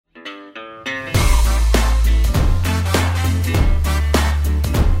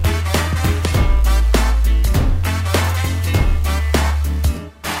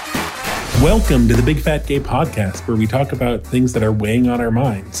Welcome to the Big Fat Gay Podcast, where we talk about things that are weighing on our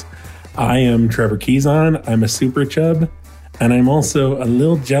minds. I am Trevor Keyson. I'm a super chub, and I'm also a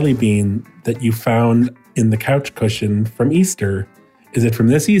little jelly bean that you found in the couch cushion from Easter. Is it from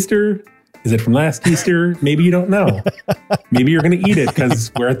this Easter? Is it from last Easter? Maybe you don't know. Maybe you're going to eat it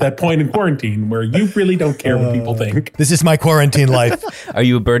because we're at that point in quarantine where you really don't care what people think. This is my quarantine life. Are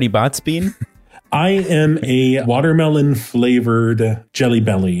you a Birdie Bots bean? I am a watermelon flavored Jelly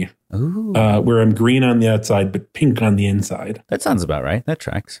Belly. Where I'm green on the outside, but pink on the inside. That sounds about right. That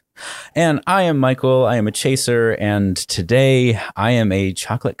tracks. And I am Michael. I am a chaser. And today I am a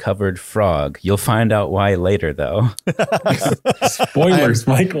chocolate-covered frog. You'll find out why later, though. Spoilers,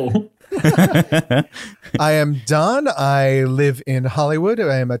 Michael. I am Don. I live in Hollywood.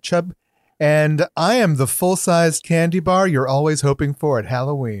 I am a chub. And I am the full-sized candy bar you're always hoping for at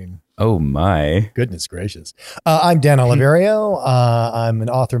Halloween. Oh, my. Goodness gracious. I'm Dan Oliverio. I'm an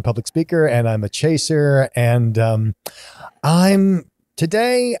author and public speaker, and I'm a chaser. And I'm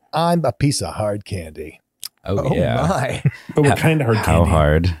a piece of hard candy. Oh yeah. My. But what kind of hard candy? How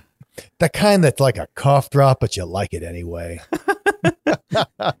hard? The kind that's like a cough drop, but you like it anyway.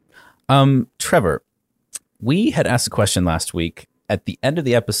 Trevor, we had asked a question last week at the end of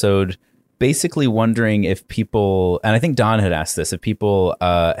the episode, basically wondering if people, and I think Don had asked this, if people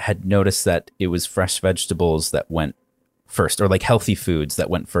had noticed that it was fresh vegetables that went first, or like healthy foods that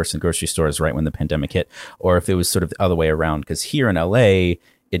went first in grocery stores right when the pandemic hit, or if it was sort of the other way around. Because here in LA,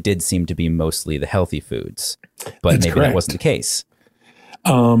 it did seem to be mostly the healthy foods, but That's maybe correct. that wasn't the case.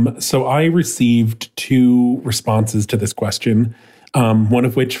 So I received two responses to this question, one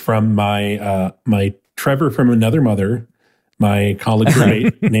of which from my Trevor from another mother, my college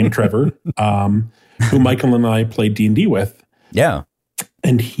roommate named Trevor, who Michael and I played D&D with. Yeah.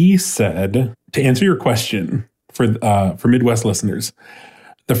 And he said, to answer your question for Midwest listeners,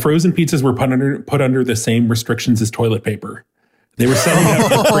 the frozen pizzas were put under the same restrictions as toilet paper. They were selling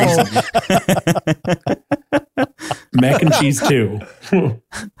out for freezing. Mac and cheese too.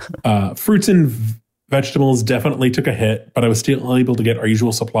 Fruits and vegetables definitely took a hit, but I was still able to get our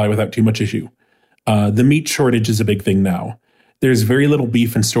usual supply without too much issue. The meat shortage is a big thing now. There's very little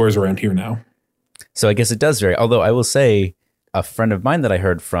beef in stores around here now. So I guess it does vary. Although I will say a friend of mine that I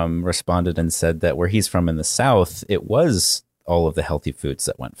heard from responded and said that where he's from in the South, it was all of the healthy foods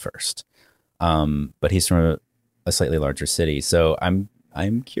that went first. But he's from a slightly larger city. So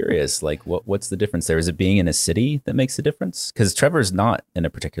I'm curious, like what's the difference there? Is it being in a city that makes a difference? Because Trevor's not in a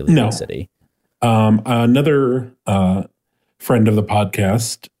particularly big city. Another friend of the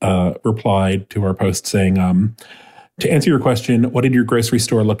podcast replied to our post saying, to answer your question, what did your grocery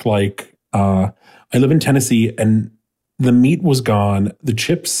store look like? I live in Tennessee, and the meat was gone. The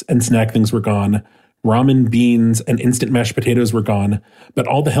chips and snack things were gone. Ramen, beans, and instant mashed potatoes were gone, but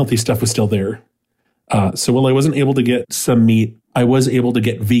all the healthy stuff was still there. So while I wasn't able to get some meat, I was able to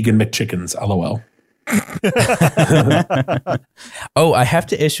get vegan McChickens, LOL. Oh, I have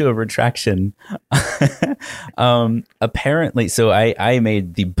to issue a retraction. Apparently, so I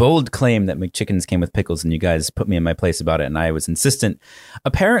made the bold claim that McChickens came with pickles, and you guys put me in my place about it, and I was insistent.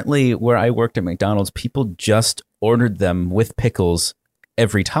 Apparently, where I worked at McDonald's, people just ordered them with pickles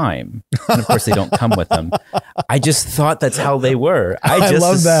every time. And of course, they don't come with them. I just thought that's how they were. I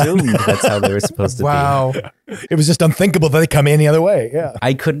just assumed that's how they were supposed to be. Wow. It was just unthinkable that they come any other way. Yeah.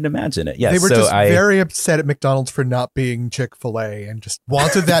 I couldn't imagine it. Yes. They were just very upset at McDonald's for not being Chick-fil-A and just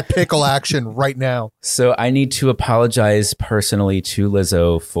wanted that pickle action right now. So I need to apologize personally to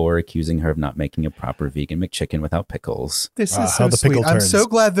Lizzo for accusing her of not making a proper vegan McChicken without pickles. This Wow, is how so the sweet. pickle I'm turns. so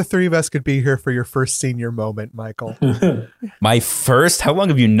glad the three of us could be here for your first senior moment, Michael. My first? How long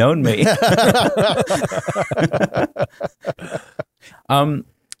have you known me?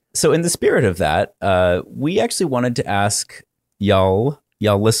 So in the spirit of that, we actually wanted to ask y'all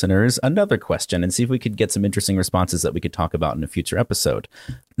listeners another question and see if we could get some interesting responses that we could talk about in a future episode.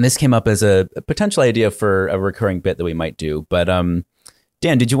 And this came up as a potential idea for a recurring bit that we might do. But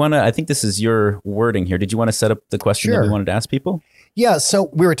Dan, did you want to, I think this is your wording here. Did you want to set up the question that we wanted to ask people? Yeah. So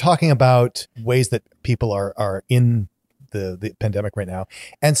we were talking about ways that people are in the pandemic right now.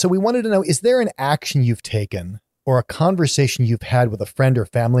 And so we wanted to know, is there an action you've taken or a conversation you've had with a friend or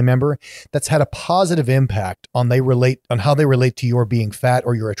family member that's had a positive impact on how they relate to your being fat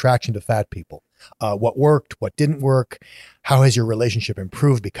or your attraction to fat people? What worked, what didn't work? How has your relationship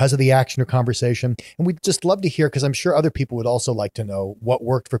improved because of the action or conversation? And we'd just love to hear, because I'm sure other people would also like to know what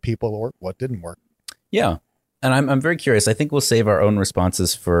worked for people or what didn't work. Yeah. And I'm very curious. I think we'll save our own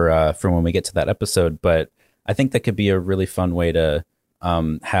responses for when we get to that episode, but I think that could be a really fun way to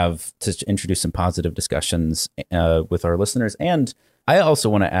have to introduce some positive discussions with our listeners. And I also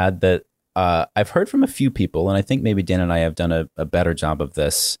want to add that I've heard from a few people, and I think maybe Dan and I have done a better job of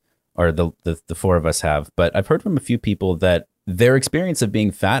this, or the four of us have, but I've heard from a few people that their experience of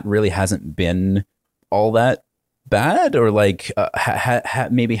being fat really hasn't been all that bad, or like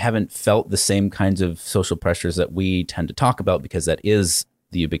maybe haven't felt the same kinds of social pressures that we tend to talk about, because that is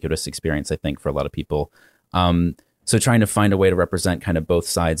the ubiquitous experience, I think, for a lot of people. So trying to find a way to represent kind of both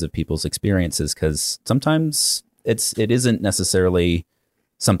sides of people's experiences, because sometimes it isn't necessarily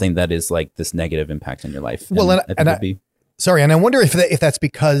something that is like this negative impact in your life. Well, and I wonder if that's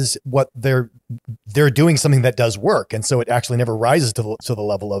because what they're doing something that does work, and so it actually never rises to the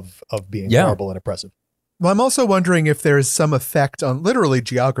level of being horrible and oppressive. Well, I'm also wondering if there's some effect on literally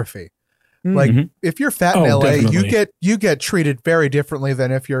geography. Like if you're fat in LA, definitely. you get treated very differently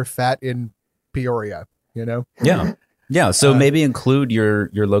than if you're fat in Peoria, you know? Yeah. So maybe include your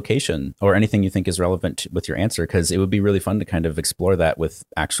location or anything you think is relevant with your answer, because it would be really fun to kind of explore that with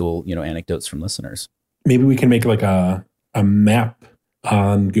actual, anecdotes from listeners. Maybe we can make like a map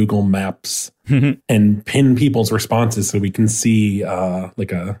on Google Maps and pin people's responses so we can see a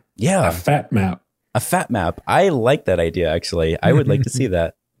fat map. A fat map. I like that idea, actually. I would like to see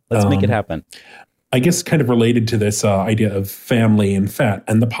that. Let's make it happen. I guess kind of related to this idea of family and fat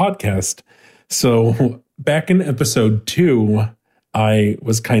and the podcast. So back in episode 2, I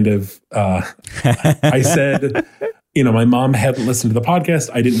was kind of, I said, my mom hadn't listened to the podcast.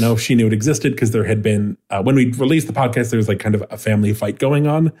 I didn't know if she knew it existed, because there had been, when we released the podcast, there was like kind of a family fight going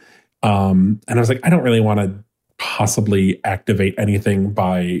on. And I was like, I don't really want to possibly activate anything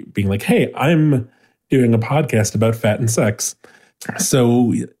by being like, hey, I'm doing a podcast about fat and sex.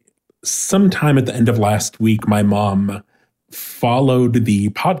 So sometime at the end of last week, my mom followed the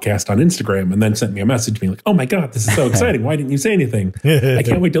podcast on Instagram and then sent me a message being like, oh my God, this is so exciting. Why didn't you say anything? I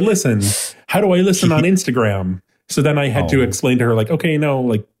can't wait to listen. How do I listen on Instagram? So then I had to explain to her, like, okay,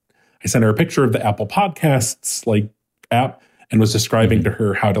 I sent her a picture of the Apple Podcasts app and was describing to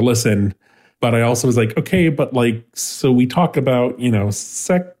her how to listen. But I also was like, okay, but so we talk about,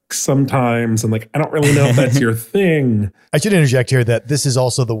 sex sometimes, and I don't really know if that's your thing. I should interject here that this is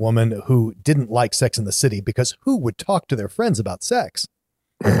also the woman who didn't like Sex in the City, because who would talk to their friends about sex?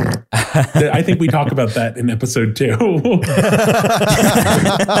 I think we talk about that in episode 2.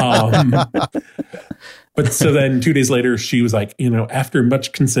 But so then 2 days later, she was like, after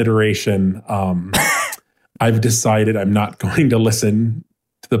much consideration, I've decided I'm not going to listen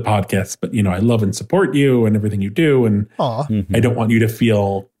to the podcast, but I love and support you and everything you do, and I don't want you to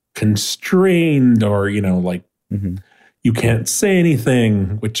feel constrained or you can't say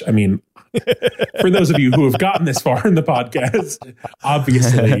anything, which I mean, for those of you who have gotten this far in the podcast,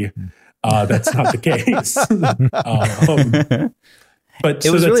 obviously that's not the case. But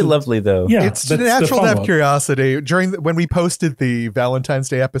it was really lovely, though. Yeah, it's natural to have curiosity. When we posted the Valentine's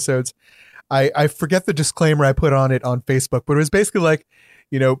Day episodes, I forget the disclaimer I put on it on Facebook, but it was basically like,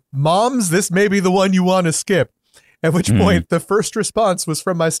 moms, this may be the one you want to skip. At which point, the first response was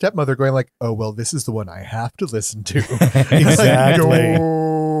from my stepmother going like, oh, well, this is the one I have to listen to. Exactly.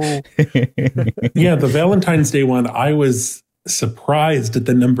 Yeah, the Valentine's Day one, I was surprised at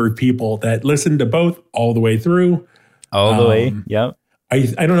the number of people that listened to both all the way through. All the way, yep. I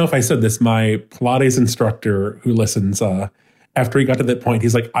don't know if I said this, my Pilates instructor who listens, after he got to that point,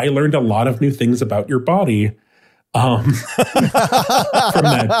 he's like, I learned a lot of new things about your body from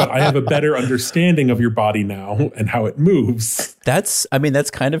that, but I have a better understanding of your body now and how it moves. That's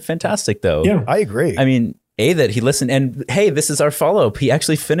kind of fantastic, though. Yeah, I agree. I mean, that he listened, and hey, this is our follow-up. He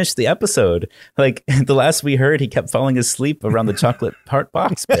actually finished the episode. Like the last we heard, he kept falling asleep around the chocolate heart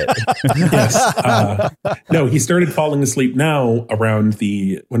box bit. Yes. No, he started falling asleep now around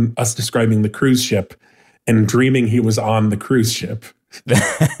when us describing the cruise ship and dreaming he was on the cruise ship.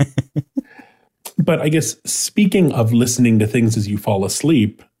 But I guess speaking of listening to things as you fall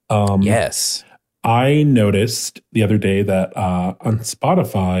asleep, yes, I noticed the other day that on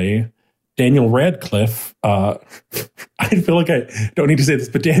Spotify, Daniel Radcliffe, I feel like I don't need to say this,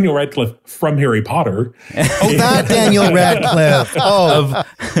 but Daniel Radcliffe from Harry Potter. Oh, that Daniel Radcliffe. Oh,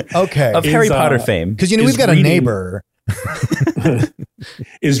 okay. Of Harry Potter fame. Because, we've got a neighbor.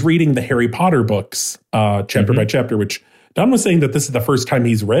 Is reading the Harry Potter books chapter by chapter, which Don was saying that this is the first time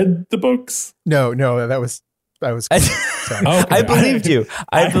he's read the books. No, that was sorry. Okay. I believed you.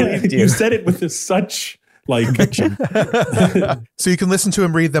 I believed you. You said it with such conviction. So you can listen to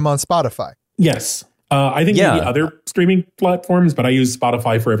him read them on Spotify. Yes. I think maybe other streaming platforms, but I use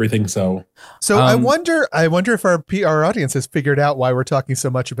Spotify for everything. So I wonder if our audience has figured out why we're talking so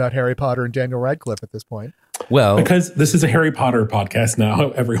much about Harry Potter and Daniel Radcliffe at this point. Well, because this is a Harry Potter podcast now,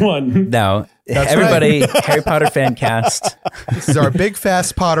 everyone. Now, That's everybody, Harry Potter fan cast. This is our big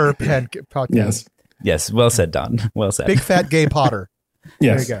fast Potter podcast. Yes. Yes, well said, Don. Well said. Big fat gay Potter.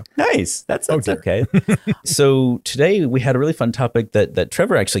 Yes. There you go. Nice. That's okay. So today we had a really fun topic that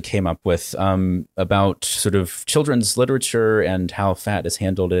Trevor actually came up with about sort of children's literature and how fat is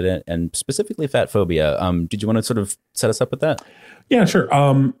handled in it, and specifically fat phobia. Did you want to sort of set us up with that? Yeah, sure.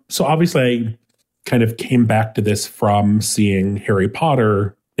 So obviously I kind of came back to this from seeing Harry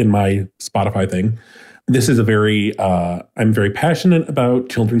Potter in my Spotify thing. This is I'm very passionate about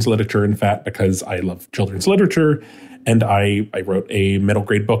children's literature and fat because I love children's literature. And I wrote a middle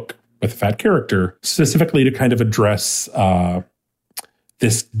grade book with a fat character specifically to kind of address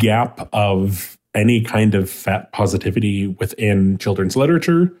this gap of any kind of fat positivity within children's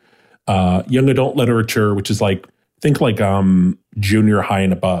literature, young adult literature, which is think junior high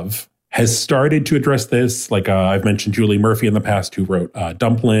and above, has started to address this. I've mentioned Julie Murphy in the past, who wrote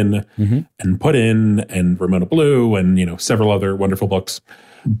Dumplin' and Puddin' and Ramona Blue and, several other wonderful books.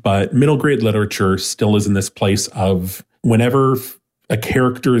 But middle grade literature still is in this place of whenever a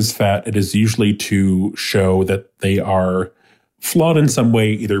character is fat, it is usually to show that they are flawed in some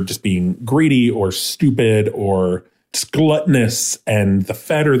way, either just being greedy or stupid or just gluttonous. And the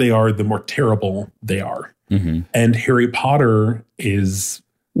fatter they are, the more terrible they are. Mm-hmm. And Harry Potter is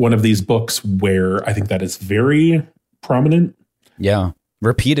one of these books where I think that is very prominent. Yeah.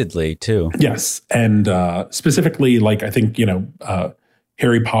 Repeatedly, too. Yes. And specifically, I think,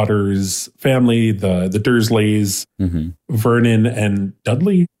 Harry Potter's family, the Dursleys, Vernon and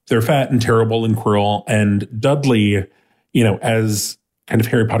Dudley, they're fat and terrible and cruel. And Dudley, as kind of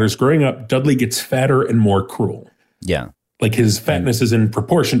Harry Potter's growing up, Dudley gets fatter and more cruel. Yeah. His fatness is in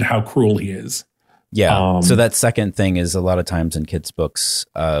proportion to how cruel he is. Yeah. So that second thing is a lot of times in kids' books,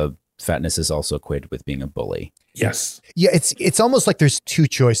 fatness is also equated with being a bully. Yes. Yeah, it's almost like there's two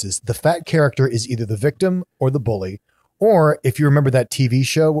choices. The fat character is either the victim or the bully. Or if you remember that TV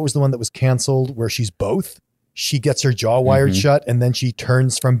show, what was the one that was canceled where she's both? She gets her jaw wired shut and then she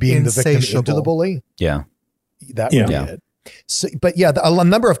turns from being the victim into the bully. Yeah. That would be it. So, but yeah, a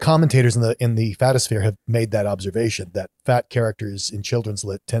number of commentators in the fatosphere have made that observation that fat characters in children's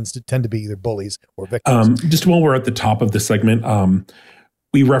lit tend to be either bullies or victims. Just while we're at the top of the segment,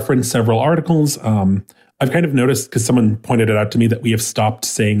 we referenced several articles. I've kind of noticed, because someone pointed it out to me, that we have stopped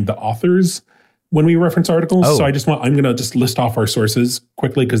saying the authors when we reference articles. So I'm going to just list off our sources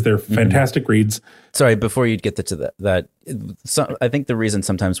quickly because they're fantastic reads. Sorry, before you get to that, I think the reason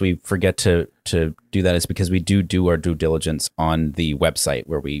sometimes we forget to do that is because we do our due diligence on the website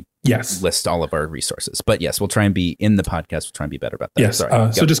where we list all of our resources. But yes, we'll try and be in the podcast. We'll try and be better about that. Yes.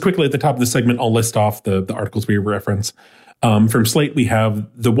 So just quickly at the top of the segment, I'll list off the articles we reference. From Slate, we have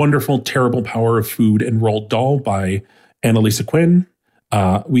The Wonderful, Terrible Power of Food and Roald Dahl by Annalisa Quinn.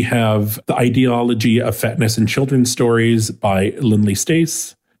 We have The Ideology of Fatness in Children's Stories by Lindley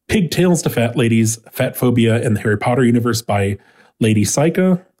Stace. Pigtails to Fat Ladies, Fat Phobia in the Harry Potter Universe by Lady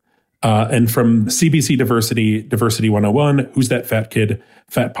Saika. And from CBC Diversity 101, Who's That Fat Kid?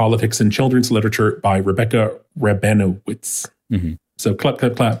 Fat Politics in Children's Literature by Rebecca Rabinowitz. So clap,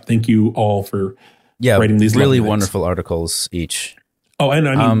 clap, clap. Thank you all for writing these really wonderful articles each. Oh, and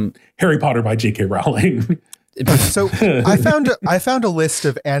I mean, Harry Potter by J.K. Rowling. So I found a list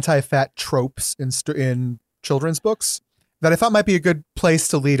of anti-fat tropes in children's books that I thought might be a good place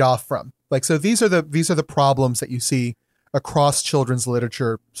to lead off from. So these are the problems that you see across children's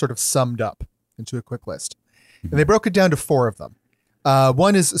literature, sort of summed up into a quick list. And they broke it down to 4 of them.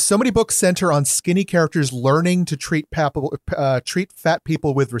 One is, so many books center on skinny characters learning to treat fat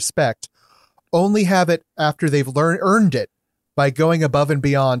people with respect, only have it after they've earned it by going above and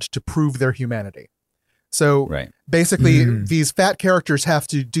beyond to prove their humanity. So basically, these fat characters have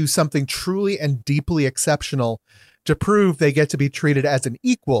to do something truly and deeply exceptional to prove they get to be treated as an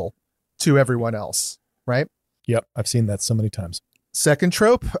equal to everyone else, right? Yep, I've seen that so many times. Second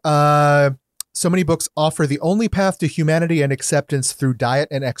trope, so many books offer the only path to humanity and acceptance through diet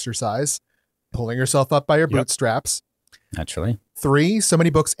and exercise, pulling yourself up by your bootstraps. Naturally. 3, so many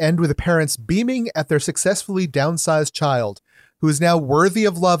books end with the parents beaming at their successfully downsized child, who is now worthy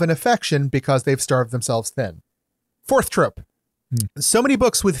of love and affection because they've starved themselves thin. 4th trope. So many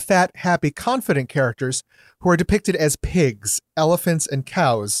books with fat, happy, confident characters who are depicted as pigs, elephants, and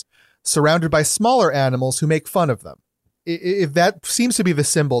cows, surrounded by smaller animals who make fun of them. If that seems to be the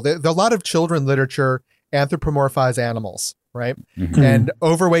symbol, a lot of children literature anthropomorphize animals, right? And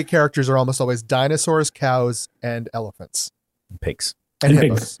overweight characters are almost always dinosaurs, cows, and elephants. Pigs. And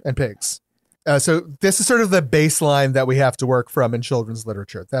hippos. And pigs. So this is sort of the baseline that we have to work from in children's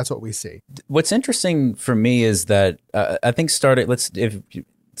literature. That's what we see. What's interesting for me is that I think starting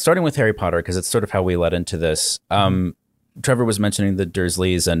with Harry Potter, because it's sort of how we led into this. Trevor was mentioning the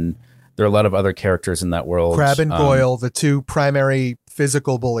Dursleys, and there are a lot of other characters in that world. Crabbe and Goyle, the two primary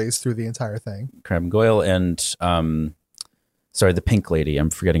physical bullies through the entire thing. Crabbe and Goyle, and the pink lady. I'm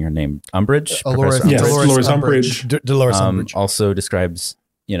forgetting her name. Umbridge. Dolores Umbridge. Dolores Umbridge also describes,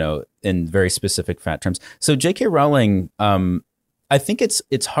 in very specific fat terms. So J.K. Rowling, I think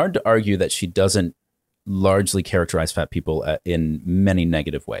it's hard to argue that she doesn't largely characterize fat people in many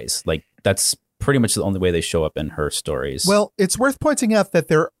negative ways. Like, that's pretty much the only way they show up in her stories. Well, it's worth pointing out that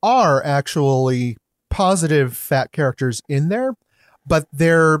there are actually positive fat characters in there, but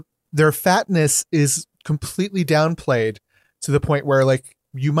their fatness is completely downplayed to the point where, like,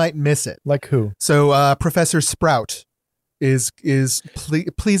 you might miss it. Like who? So Professor Sprout is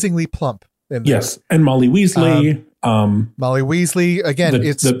pleasingly plump in there. Yes, and Molly Weasley. Molly Weasley, again,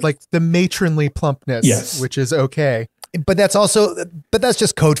 it's like the matronly plumpness, yes, which is okay. But that's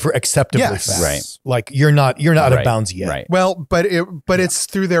just code for acceptably fat. Right. Like you're not out right. of bounds yet. Right. Well, but it's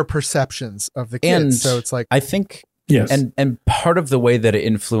through their perceptions of the kids. And so it's like, I think, yes. And part of the way that it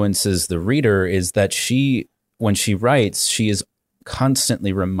influences the reader is that when she writes, she is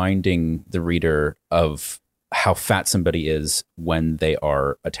constantly reminding the reader of how fat somebody is when they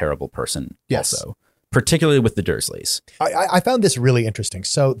are a terrible person. Yes. Also, particularly with the Dursleys. I found this really interesting.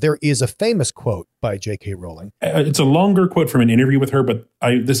 So there is a famous quote by J.K. Rowling. It's a longer quote from an interview with her, but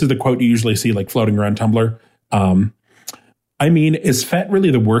this is the quote you usually see like floating around Tumblr. I mean, is fat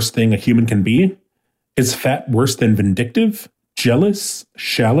really the worst thing a human can be? Is fat worse than vindictive, jealous,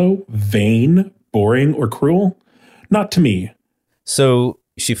 shallow, vain, boring, or cruel? Not to me. So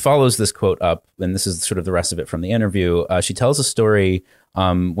she follows this quote up, and this is sort of the rest of it from the interview. She tells a story.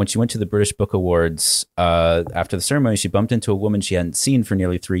 When she went to the British Book Awards, after the ceremony, she bumped into a woman she hadn't seen for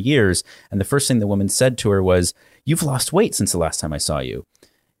nearly 3 years. And the first thing the woman said to her was, "You've lost weight since the last time I saw you."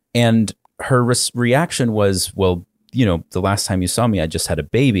 And her reaction was, well, the last time you saw me, I just had a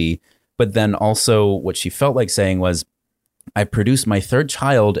baby. But then also what she felt like saying was, I produced my 3rd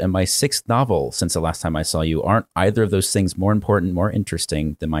child and my 6th novel since the last time I saw you. Aren't either of those things more important, more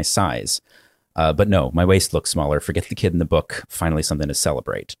interesting than my size? But no, my waist looks smaller. Forget the kid in the book. Finally, something to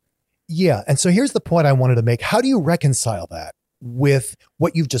celebrate. Yeah. And so here's the point I wanted to make. How do you reconcile that with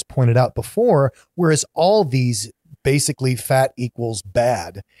what you've just pointed out before, whereas all these basically fat equals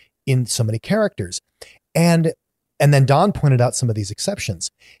bad in so many characters? And then Don pointed out some of these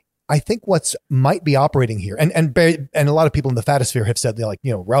exceptions. I think what's might be operating here, and a lot of people in the fatosphere have said, they're like,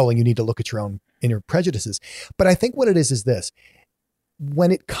 Rowling, you need to look at your own inner prejudices. But I think what it is this.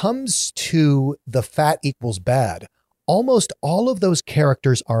 When it comes to the fat equals bad, almost all of those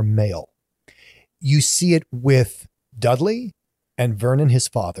characters are male. You see it with Dudley and Vernon, his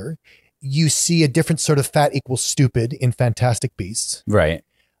father. You see a different sort of fat equals stupid in Fantastic Beasts. Right.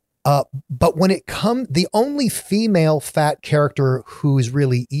 But when it comes, the only female fat character who's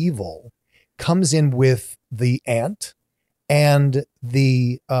really evil comes in with the aunt and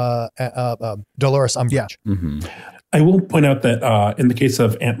the Dolores Umbridge. Yeah. Mm-hmm. I will point out that in the case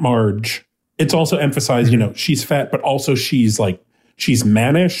of Aunt Marge, it's also emphasized, she's fat, but also she's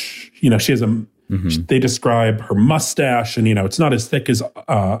mannish. She has they describe her mustache and, it's not as thick as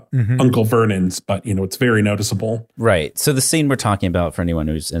Uncle Vernon's, but, it's very noticeable. Right. So the scene we're talking about, for anyone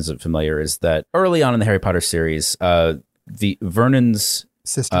who isn't familiar, is that early on in the Harry Potter series, the Vernon's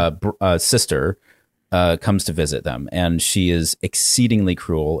sister comes to visit them, and she is exceedingly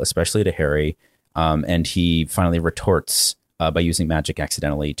cruel, especially to Harry. And he finally retorts by using magic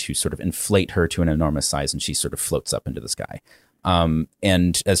accidentally to sort of inflate her to an enormous size, and she sort of floats up into the sky.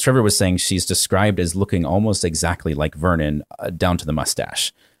 And as Trevor was saying, she's described as looking almost exactly like Vernon, down to the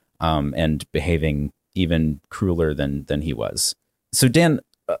mustache, and behaving even crueler than he was. So Dan,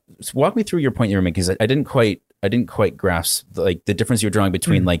 walk me through your point you were making, because I didn't quite grasp the difference you're drawing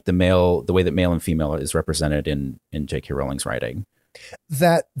between the way that male and female is represented in J.K. Rowling's writing.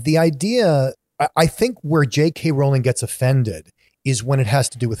 That the idea, I think where J.K. Rowling gets offended is when it has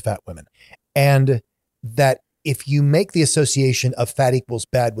to do with fat women. And that if you make the association of fat equals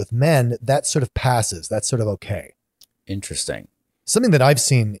bad with men, that sort of passes. That's sort of okay. Interesting. Something that I've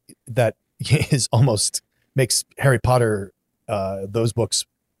seen that is almost makes Harry Potter, those books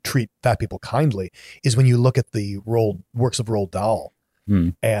treat fat people kindly, is when you look at the works of Roald Dahl.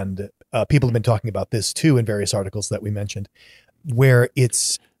 And people have been talking about this too in various articles that we mentioned, where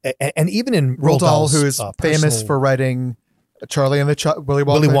it's, and even in Roald Dahl, who is famous personal, for writing Charlie and Willy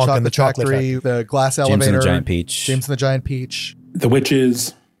Wonka and the Chocolate Factory, the Glass Elevator, James and the Giant Peach, James and the Giant Peach, The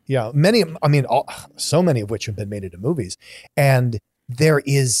Witches. Yeah. So many of which have been made into movies. And there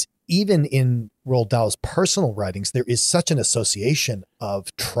is, even in Roald Dahl's personal writings, there is such an association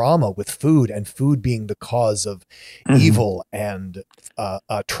of trauma with food, and food being the cause of evil and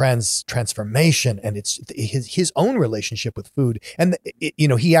transformation. And it's his own relationship with food. And,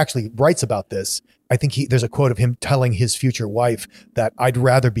 he actually writes about this. I think there's a quote of him telling his future wife that I'd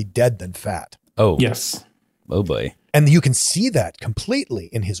rather be dead than fat. Oh, yes. Oh boy. And you can see that completely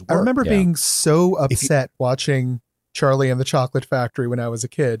in his work. I remember being so upset watching Charlie and the Chocolate Factory when I was a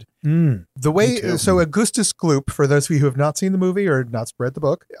kid. The way, so Augustus Gloop, for those of you who have not seen the movie or not read the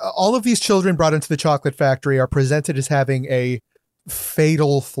book, all of these children brought into the Chocolate Factory are presented as having a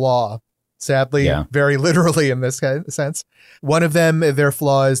fatal flaw. Sadly, very literally in this sense. One of them, their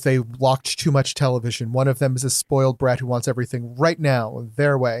flaw is they watch too much television. One of them is a spoiled brat who wants everything right now,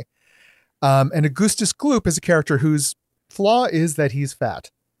 their way. And Augustus Gloop is a character whose flaw is that he's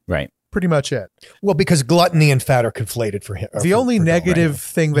fat. Right. Pretty much it. Well, because gluttony and fat are conflated for him. The only negative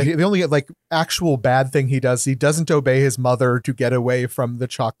thing the only actual bad thing he does, he doesn't obey his mother to get away from the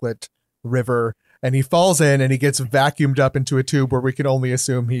chocolate river, and he falls in and he gets vacuumed up into a tube where we can only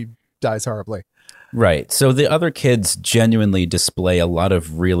assume he dies horribly. Right. So the other kids genuinely display a lot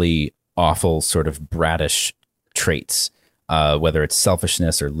of really awful sort of brattish traits, whether it's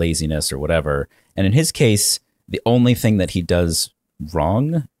selfishness or laziness or whatever. And in his case, the only thing that he does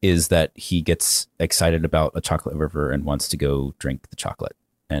wrong is that he gets excited about a chocolate river and wants to go drink the chocolate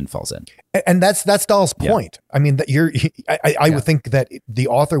and falls in. And that's Dahl's point. I mean, that I would think that the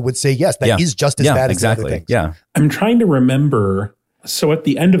author would say, yes, that is just as bad as the other things. Yeah. I'm trying to remember. So at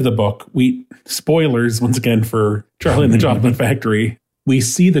the end of the book, spoilers once again for Charlie and the Chocolate Factory, we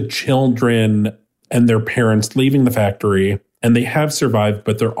see the children and their parents leaving the factory, and they have survived,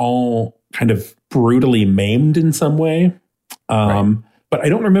 but they're all kind of brutally maimed in some way. But I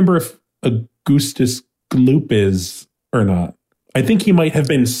don't remember if Augustus Gloop is or not. I think he might have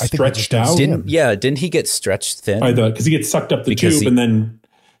been stretched out. Didn't he get stretched thin? Because he gets sucked up the tube, and then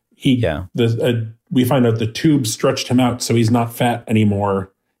we find out the tube stretched him out, so he's not fat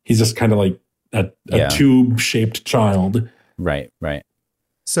anymore. He's just kind of like a tube-shaped child. Right.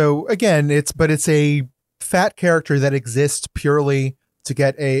 So again, it's a fat character that exists purely to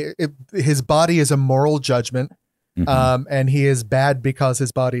get his body is a moral judgment. And he is bad because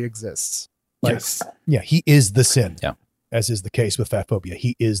his body exists. Yes. Yeah, he is the sin. Yeah. As is the case with fat phobia.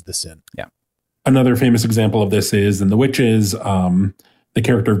 He is the sin. Yeah. Another famous example of this is in The Witches, the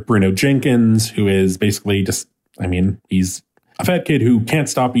character of Bruno Jenkins, who is basically he's a fat kid who can't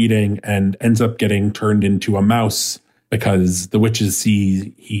stop eating and ends up getting turned into a mouse because the witches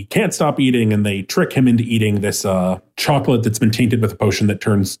see he can't stop eating and they trick him into eating this chocolate that's been tainted with a potion that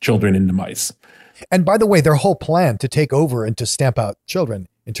turns children into mice. And by the way, their whole plan to take over and to stamp out children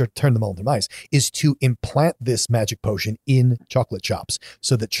and to turn them all into mice is to implant this magic potion in chocolate shops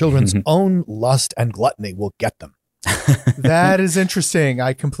so that children's own lust and gluttony will get them. That is interesting.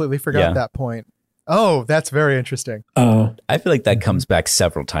 I completely forgot that point. Oh, that's very interesting. I feel like that comes back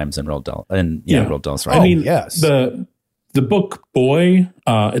several times in Roald Dahl. Roald Dahl's right. I mean, yes. The book Boy,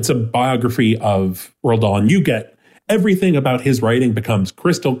 it's a biography of Roald Dahl, and you get everything about his writing becomes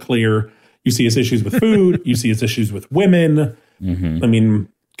crystal clear. You see his issues with food. You see his issues with women. I mean,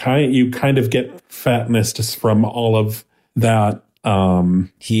 you kind of get fatness just from all of that.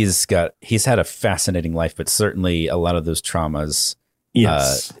 He's had a fascinating life, but certainly a lot of those traumas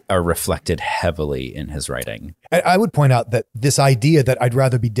are reflected heavily in his writing. I would point out that this idea that I'd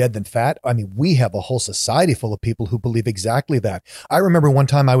rather be dead than fat, I mean, we have a whole society full of people who believe exactly that. I remember one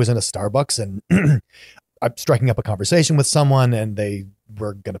time I was in a Starbucks and I'm striking up a conversation with someone and they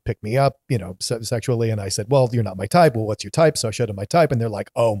were going to pick me up, sexually. And I said, well, you're not my type. Well, what's your type? So I showed them my type and they're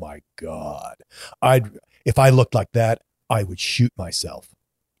like, oh my God, if I looked like that, I would shoot myself.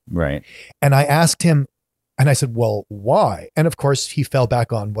 Right. And I asked him, and I said, well, why? And of course, he fell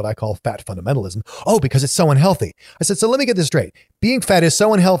back on what I call fat fundamentalism. Oh, because it's so unhealthy. I said, so let me get this straight. Being fat is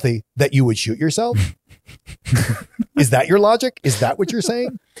so unhealthy that you would shoot yourself? Is that your logic? Is that what you're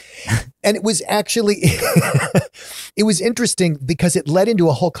saying? And it was actually, it was interesting because it led into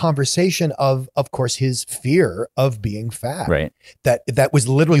a whole conversation of course, his fear of being fat. Right. That was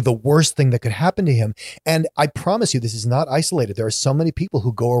literally the worst thing that could happen to him. And I promise you, this is not isolated. There are so many people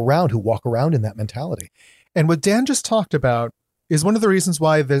who walk around in that mentality. And what Dan just talked about is one of the reasons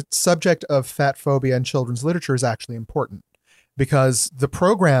why the subject of fat phobia in children's literature is actually important, because the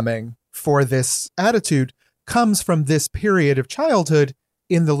programming for this attitude comes from this period of childhood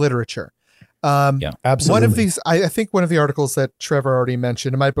in the literature. Absolutely. One of these, I think one of the articles that Trevor already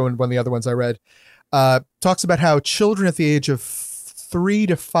mentioned, it might be one of the other ones I read, talks about how children at the age of 3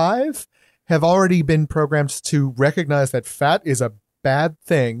 to 5 have already been programmed to recognize that fat is a bad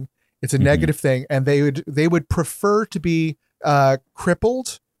thing. It's a negative thing. And they would prefer to be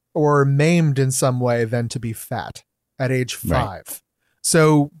crippled or maimed in some way than to be fat at age 5. Right.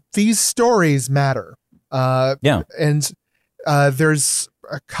 So these stories matter. And there's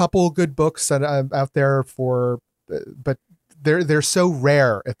a couple good books out there but they're so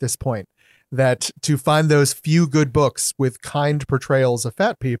rare at this point that to find those few good books with kind portrayals of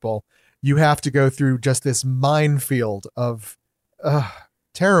fat people, you have to go through just this minefield of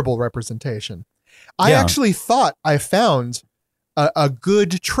terrible representation. I actually thought I found a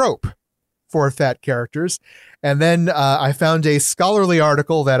good trope for fat characters, and then I found a scholarly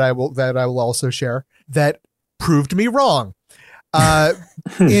article that I will also share that proved me wrong.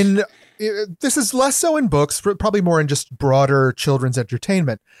 This is less so in books, probably more in just broader children's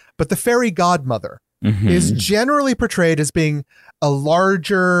entertainment. But the fairy godmother is generally portrayed as being a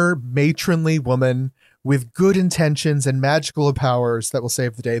larger, matronly woman with good intentions and magical powers that will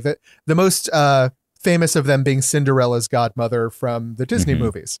save the day. The most famous of them being Cinderella's godmother from the Disney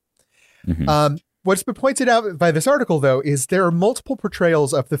movies. What's been pointed out by this article, though, is there are multiple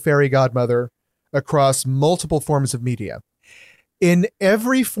portrayals of the fairy godmother across multiple forms of media. In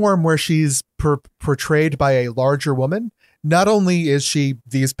every form where she's portrayed by a larger woman, not only is she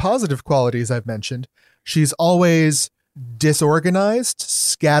these positive qualities I've mentioned, she's always disorganized,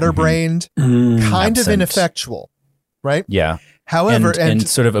 scatterbrained, kind of ineffectual, right? Yeah. However, and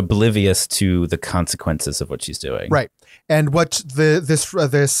sort of oblivious to the consequences of what she's doing. Right. And what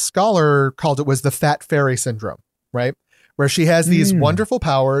this scholar called it was the fat fairy syndrome, right? Where she has these wonderful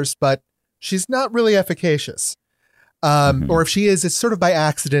powers, but she's not really efficacious. Or if she is, it's sort of by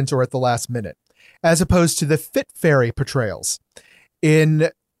accident or at the last minute, as opposed to the fit fairy portrayals. In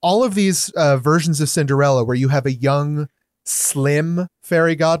all of these versions of Cinderella, where you have a young, slim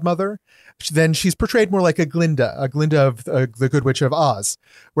fairy godmother, then she's portrayed more like a Glinda of the Good Witch of Oz,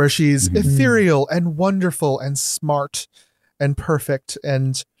 where she's ethereal and wonderful and smart and perfect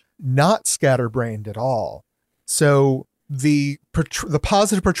and not scatterbrained at all. So the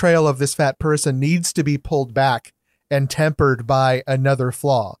positive portrayal of this fat person needs to be pulled back and tempered by another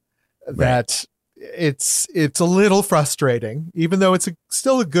flaw that it's a little frustrating, even though it's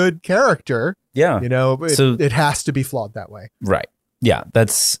still a good character. Yeah. It has to be flawed that way. Right. Yeah,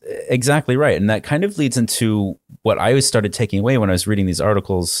 that's exactly right. And that kind of leads into what I always started taking away when I was reading these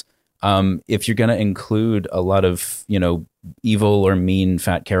articles. If you're going to include a lot of, evil or mean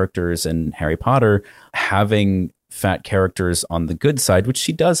fat characters in Harry Potter, having fat characters on the good side, which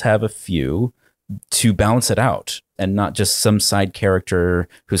she does have a few, to balance it out, and not just some side character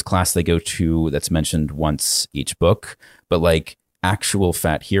whose class they go to that's mentioned once each book, but like actual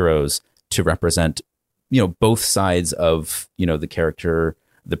fat heroes to represent, both sides of, the character,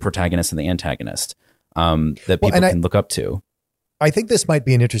 the protagonist and the antagonist, that people can look up to. I think this might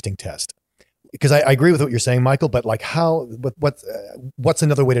be an interesting test, because I agree with what you're saying, Michael, but like what's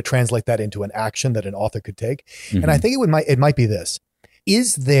another way to translate that into an action that an author could take? And I think it might be this.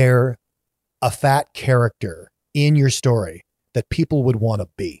 Is there a fat character in your story that people would want to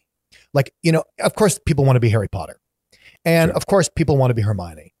be? Like, of course people want to be Harry Potter, and of course people want to be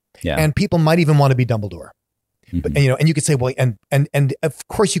Hermione, and people might even want to be Dumbledore. But, and you could say, well, and of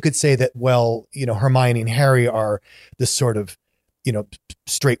course you could say that, well, Hermione and Harry are this sort of,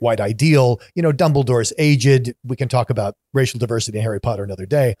 straight white ideal, Dumbledore's aged. We can talk about racial diversity in Harry Potter another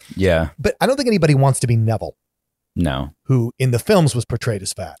day. Yeah. But I don't think anybody wants to be Neville. No. Who in the films was portrayed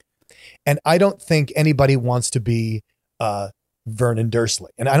as fat. And I don't think anybody wants to be Vernon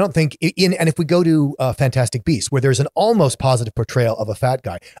Dursley. And I don't think and if we go to Fantastic Beasts, where there's an almost positive portrayal of a fat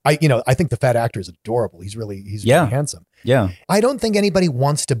guy, I think the fat actor is adorable. He's really handsome. Yeah. I don't think anybody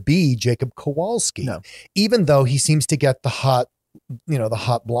wants to be Jacob Kowalski. No. Even though he seems to get the hot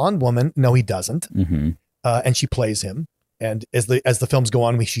blonde woman. No, he doesn't. And she plays him. And as the films go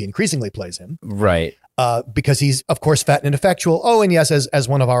on, she increasingly plays him. Right. Because he's, of course, fat and ineffectual. Oh, and yes, as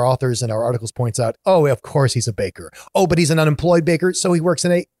one of our authors in our articles points out, oh, of course he's a baker. Oh, but he's an unemployed baker, so he works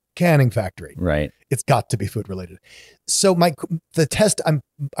in a canning factory. Right. It's got to be food related. So the test I'm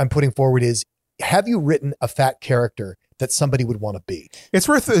putting forward is, have you written a fat character that somebody would want to be? It's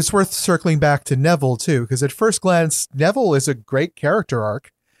worth circling back to Neville too, because at first glance, Neville is a great character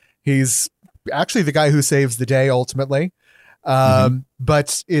arc. He's actually the guy who saves the day ultimately.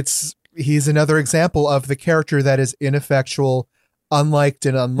 But he's another example of the character that is ineffectual, unliked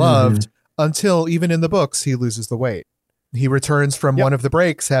and unloved until even in the books, he loses the weight. He returns from one of the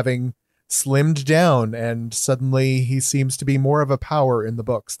breaks having slimmed down, and suddenly he seems to be more of a power in the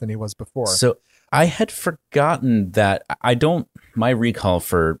books than he was before. So I had forgotten that. My recall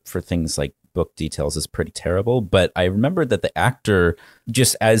for things like book details is pretty terrible, but I remembered that the actor,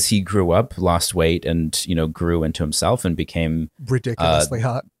 just as he grew up, lost weight and, grew into himself and became ridiculously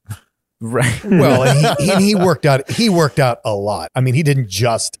hot. Right. Well, and he worked out a lot. I mean, he didn't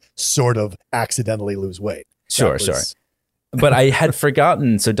just sort of accidentally lose weight. Sure. But I had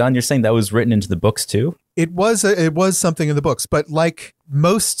forgotten. So Don, you're saying that was written into the books too? It was something in the books, but like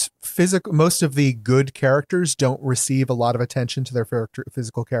most of the good characters don't receive a lot of attention to their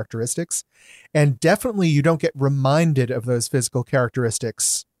physical characteristics, and definitely you don't get reminded of those physical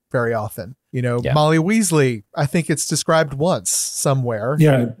characteristics very often. Molly Weasley, I think it's described once somewhere.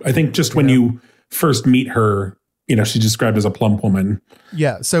 Yeah, I think just when you first meet her, she's described as a plump woman.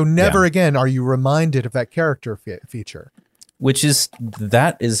 Yeah, so never again are you reminded of that character feature.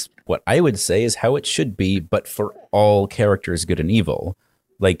 That is what I would say is how it should be, but for all characters, good and evil.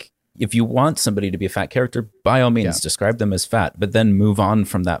 Like, if you want somebody to be a fat character, by all means, describe them as fat, but then move on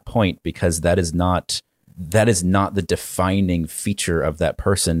from that point, because that is not the defining feature of that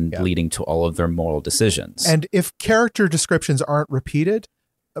person leading to all of their moral decisions. And if character descriptions aren't repeated,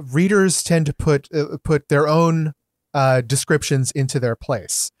 readers tend to put their own descriptions into their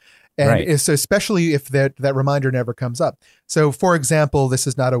place. And it's especially if that reminder never comes up. So, for example, this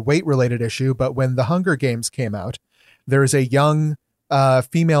is not a weight-related issue, but when The Hunger Games came out, there's a young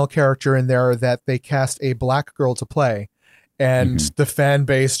female character in there that they cast a black girl to play. And the fan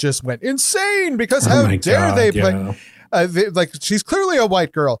base just went insane because how dare they play? She's clearly a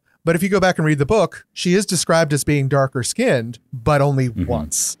white girl. But if you go back and read the book, she is described as being darker skinned, but only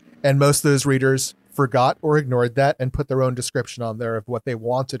once. And most of those readers forgot or ignored that and put their own description on there of what they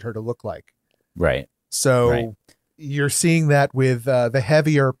wanted her to look like. Right. So you're seeing that with the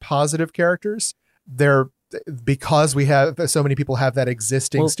heavier positive characters. Because we have so many people have that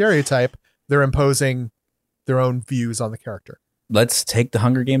existing stereotype, they're imposing their own views on the character. Let's take the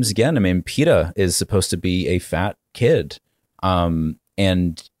Hunger Games again. I mean, Peeta is supposed to be a fat kid. And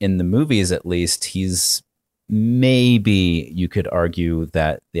in the movies, at least, he's maybe you could argue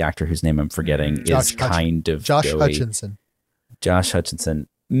that the actor whose name I'm forgetting is kind of Josh doughy. Hutchinson. Josh Hutchinson.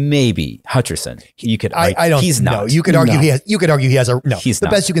 Maybe Hutcherson. You could. I don't. He's not. No, you could argue. No. You could argue he has a. No. He's the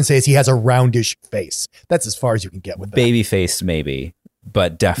not. best you can say is he has a roundish face. That's as far as you can get with that. Baby face, maybe,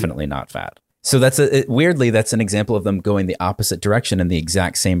 but definitely not fat. So weirdly, that's an example of them going the opposite direction in the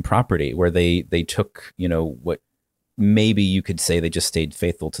exact same property, where they took what maybe you could say they just stayed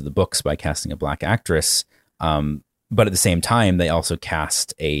faithful to the books by casting a black actress, but at the same time they also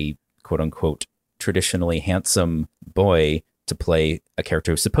cast a quote unquote traditionally handsome boy to play a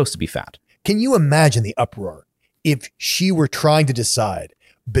character who's supposed to be fat. Can you imagine the uproar if she were trying to decide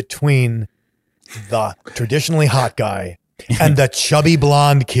between the traditionally hot guy and the chubby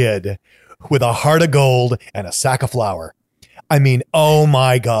blonde kid with a heart of gold and a sack of flour? I mean, oh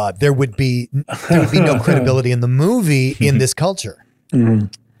my God, there would be no credibility in the movie in this culture. Mm-hmm.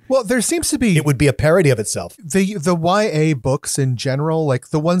 Well, there seems to be. It would be a parody of itself. The YA books in general, like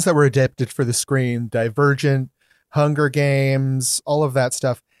the ones that were adapted for the screen, Divergent, Hunger Games, all of that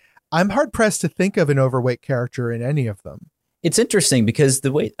stuff. I'm hard pressed to think of an overweight character in any of them. It's interesting because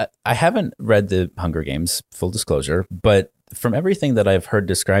the way I haven't read the Hunger Games, full disclosure, but from everything that I've heard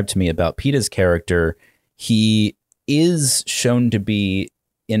described to me about Peeta's character, he is shown to be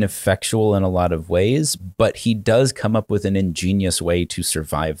ineffectual in a lot of ways, but he does come up with an ingenious way to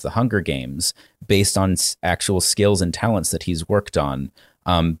survive the Hunger Games based on actual skills and talents that he's worked on.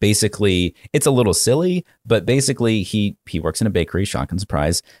 Basically, it's a little silly, but basically he works in a bakery, shock and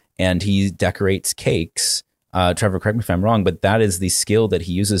surprise, and he decorates cakes. Trevor, correct me if I'm wrong, but that is the skill that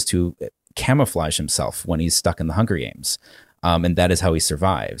he uses to camouflage himself when he's stuck in the Hunger Games. And that is how he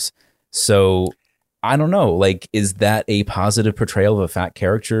survives. So I don't know, like, is that a positive portrayal of a fat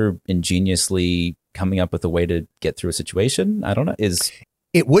character ingeniously coming up with a way to get through a situation? I don't know.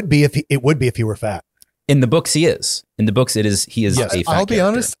 It would be if he were fat. In the books, he is. In the books, he is yes, a fat I'll be character.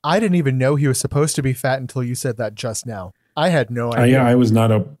 honest, I didn't even know he was supposed to be fat until you said that just now. I had no idea.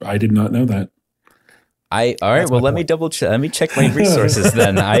 I did not know that. All right. Well, let me double check. Let me check my resources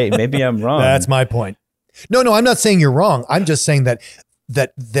then. Maybe I'm wrong. That's my point. No, I'm not saying you're wrong. I'm just saying that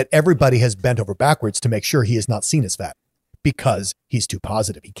everybody has bent over backwards to make sure he is not seen as fat because he's too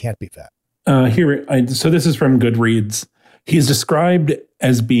positive. He can't be fat. So this is from Goodreads. He is described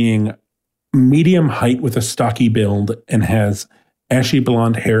as being medium height with a stocky build and has ashy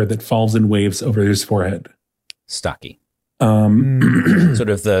blonde hair that falls in waves over his forehead. Stocky. Sort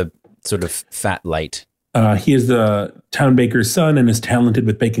of fat light. He is the town baker's son and is talented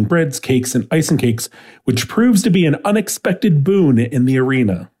with baking breads, cakes, and icing cakes, which proves to be an unexpected boon in the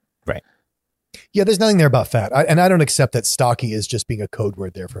arena. Right. Yeah, there's nothing there about fat. And I don't accept that stocky is just being a code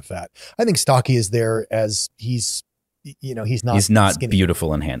word there for fat. I think stocky is there as he's not skinny.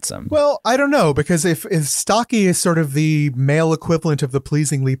 Beautiful and handsome. Well, I don't know, because if stocky is sort of the male equivalent of the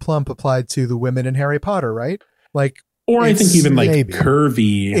pleasingly plump applied to the women in Harry Potter, right? Like, or I think even like maybe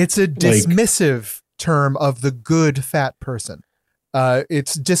curvy. It's a dismissive term of the good fat person.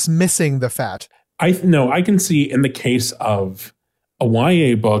 It's dismissing the fat. I can see in the case of a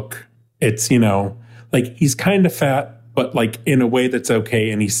YA book, it's, like he's kind of fat, but like in a way that's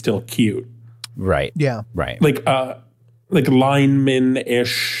okay, and he's still cute. Right. Yeah. Right. Like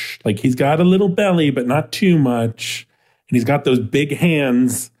lineman-ish. Like he's got a little belly, but not too much. And he's got those big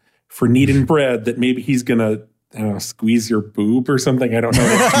hands for kneading bread that maybe he's going to squeeze your boob or something. I don't know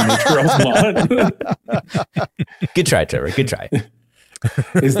what teenage girls want. Good try, Trevor. Good try.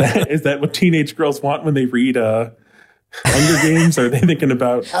 Is that what teenage girls want when they read Hunger Games? Are they thinking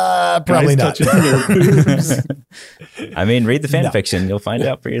about probably not touching their boobs? I mean, read the fan fiction. You'll find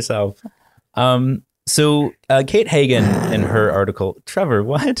out for yourself. So Kate Hagen in her article, Trevor,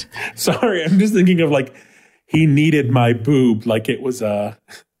 what? Sorry, I'm just thinking of like he kneaded my boob like it was a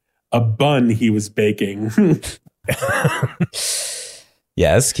bun he was baking.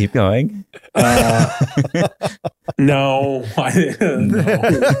 Yes, keep going. No.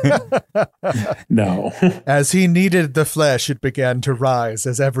 No. As he kneaded the flesh, it began to rise,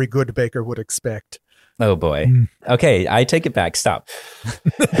 as every good baker would expect. Oh, boy. Okay, I take it back. Stop.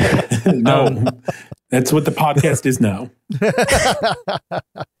 No, that's what the podcast is now.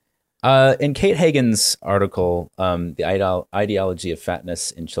 In Kate Hagen's article, The Ideology of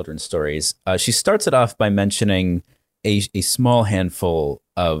Fatness in Children's Stories, she starts it off by mentioning a small handful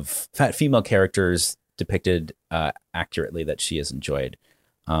of fat female characters depicted accurately that she has enjoyed.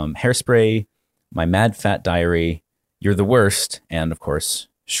 Hairspray, My Mad Fat Diary, You're the Worst, and of course,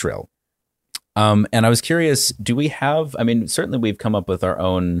 Shrill. And I was curious, do we have, certainly we've come up with our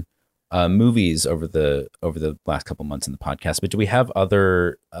own movies over the last couple months in the podcast, but do we have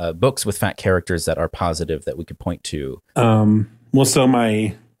other books with fat characters that are positive that we could point to? Well, so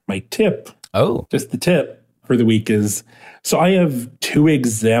my tip, just the tip for the week is, so I have two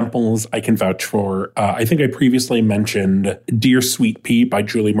examples I can vouch for. I think I previously mentioned Dear Sweet Pea by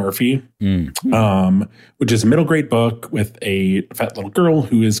Julie Murphy, which is a middle grade book with a fat little girl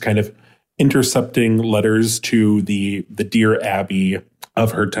who is kind of intercepting letters to the Dear Abby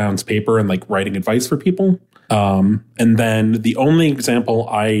of her town's paper and like writing advice for people. And then the only example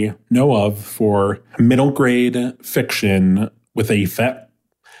I know of for middle grade fiction with a fat,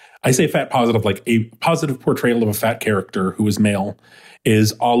 I say fat positive, like a positive portrayal of a fat character who is male,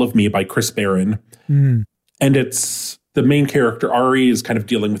 is All of Me by Chris Barron. And it's the main character, Ari, is kind of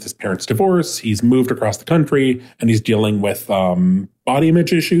dealing with his parents' divorce. He's moved across the country and he's dealing with body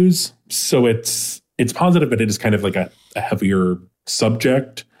image issues. So it's positive, but it is kind of like a heavier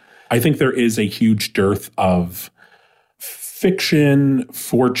subject. I think there is a huge dearth of fiction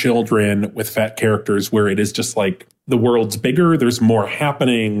for children with fat characters where it is just like the world's bigger, there's more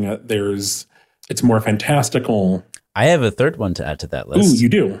happening, it's more fantastical. I have a third one to add to that list. Ooh, you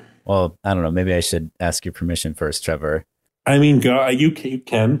do? Well, I don't know. Maybe I should ask your permission first, Trevor. I mean, you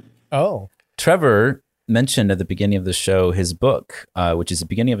can. Oh. Trevor mentioned at the beginning of the show his book, which is the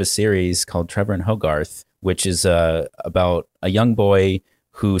beginning of a series called Trevor and Hogarth, which is about a young boy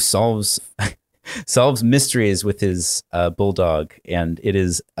who solves mysteries with his bulldog, and it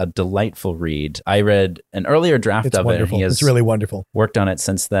is a delightful read. I read an earlier draft of wonderful. It. He has it's really wonderful. Worked on it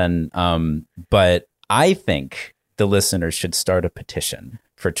since then, but I think the listeners should start a petition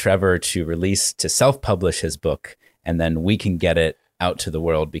for Trevor to self-publish his book, and then we can get it out to the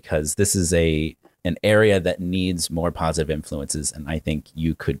world, because this is an area that needs more positive influences, and I think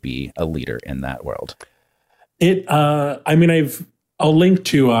you could be a leader in that world. I'll link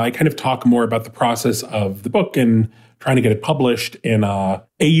to, I kind of talk more about the process of the book and trying to get it published in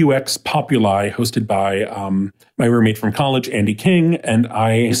AUX Populi, hosted by my roommate from college, Andy King. And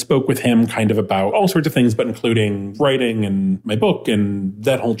I spoke with him kind of about all sorts of things, but including writing and my book and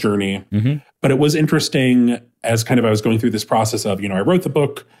that whole journey. Mm-hmm. But it was interesting as kind of I was going through this process of, I wrote the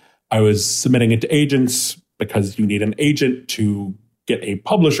book, I was submitting it to agents because you need an agent to get a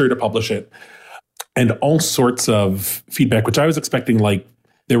publisher to publish it. And all sorts of feedback, which I was expecting, like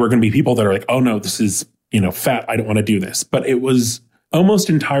there were going to be people that are like, oh no, this is, fat. I don't want to do this. But it was almost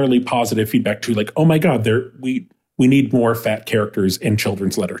entirely positive feedback to like, oh my God, we need more fat characters in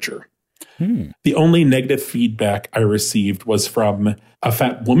children's literature. The only negative feedback I received was from a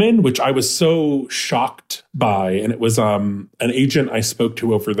fat woman, which I was so shocked by. And it was an agent I spoke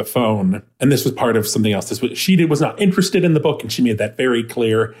to over the phone. And this was part of something else. She was not interested in the book, and she made that very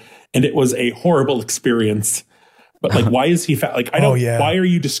clear. and it was a horrible experience. But like, why is he fat? Like, I don't. Why are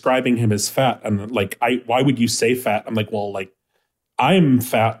you describing him as fat? And like, why would you say fat? I'm like, well, like, I'm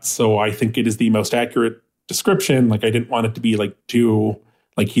fat, so I think it is the most accurate description. Like, I didn't want it to be like too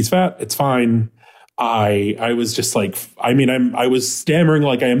like he's fat. It's fine. I was just like, I mean, I was stammering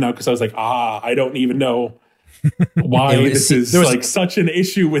like I am now because I was like, I don't even know why this is like such an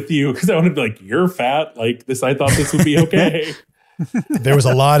issue with you, because I want to be like, you're fat. Like this, I thought this would be okay. There was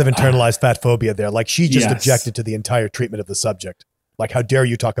a lot of internalized fat phobia there. Like she just objected to the entire treatment of the subject. Like, how dare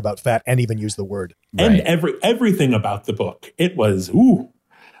you talk about fat and even use the word? And everything about the book. It was,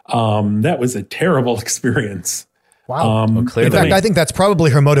 that was a terrible experience. Wow. In fact, I think that's probably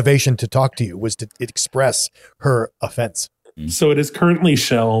her motivation to talk to you, was to express her offense. So it is currently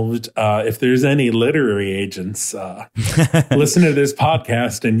shelved. If there's any literary agents listen to this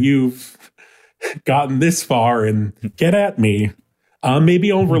podcast and you've gotten this far, and get at me.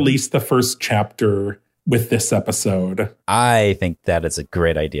 Maybe I'll release the first chapter with this episode. I think that is a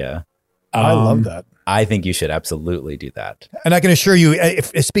great idea. I love that. I think you should absolutely do that. And I can assure you,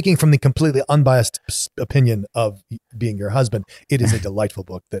 if speaking from the completely unbiased opinion of being your husband, it is a delightful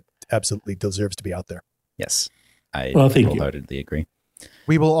book that absolutely deserves to be out there. Yes. I wholeheartedly agree.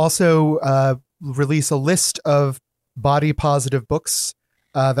 We will also release a list of body positive books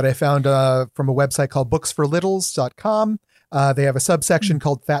that I found from a website called booksforlittles.com. They have a subsection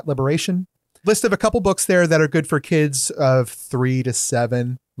called Fat Liberation. List of a couple books there that are good for kids of 3 to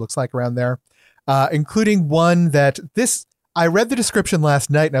 7, looks like around there, including one that I read the description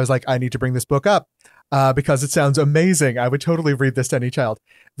last night and I was like, I need to bring this book up because it sounds amazing. I would totally read this to any child.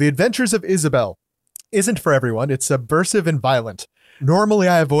 The Adventures of Isabel isn't for everyone. It's subversive and violent. Normally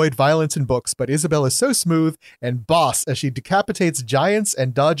I avoid violence in books, but Isabel is so smooth and boss as she decapitates giants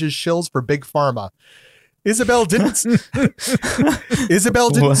and dodges shills for big pharma. Isabel didn't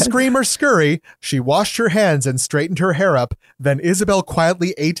scream or scurry. She washed her hands and straightened her hair up. Then Isabel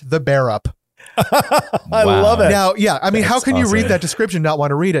quietly ate the bear up. I love it. Now, how can you read that description and not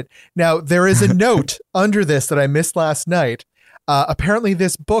want to read it? Now, there is a note under this that I missed last night. Apparently,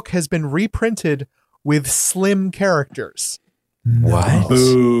 this book has been reprinted with slim characters. What?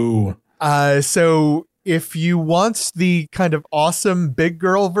 Boo. So if you want the kind of awesome big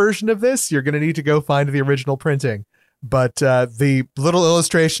girl version of this, you're going to need to go find the original printing. But the little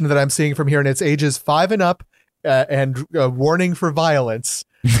illustration that I'm seeing from here, and it's ages 5 and up, and warning for violence.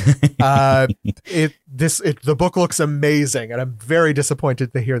 The book looks amazing, and I'm very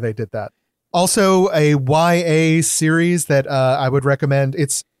disappointed to hear they did that. Also, a YA series that I would recommend.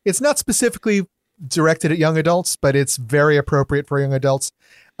 It's not specifically directed at young adults, but it's very appropriate for young adults.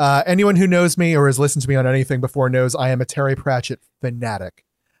 Anyone who knows me or has listened to me on anything before knows I am a Terry Pratchett fanatic.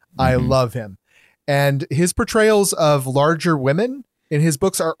 Mm-hmm. I love him. And his portrayals of larger women in his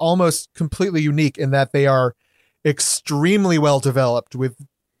books are almost completely unique in that they are extremely well developed with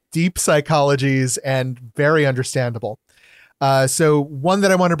deep psychologies and very understandable. So one that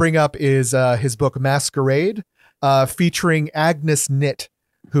I want to bring up is his book Masquerade, featuring Agnes Nitt,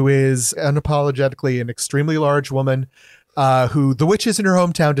 who is unapologetically an extremely large woman who the witches in her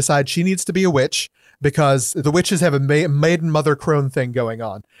hometown decide she needs to be a witch because the witches have a maiden mother crone thing going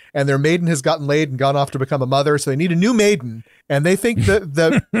on, and their maiden has gotten laid and gone off to become a mother. So they need a new maiden, and they think that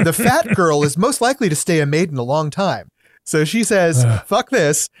the fat girl is most likely to stay a maiden a long time. So she says, fuck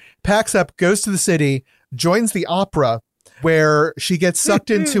this, packs up, goes to the city, joins the opera, where she gets sucked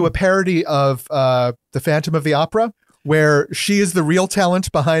into a parody of the Phantom of the Opera, where she is the real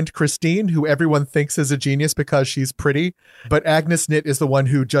talent behind Christine, who everyone thinks is a genius because she's pretty. But Agnes Nitt is the one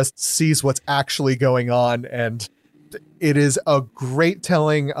who just sees what's actually going on. And it is a great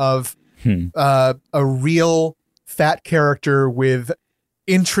telling of a real fat character with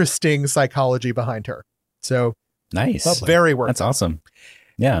interesting psychology behind her. So nice. Very worth it. That's awesome.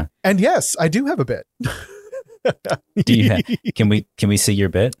 Yeah. And yes, I do have a bit. Do you can we see your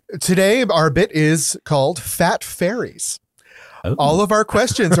bit? Today, our bit is called Fat Fairies. Oh. All of our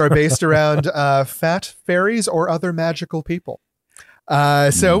questions are based around fat fairies or other magical people.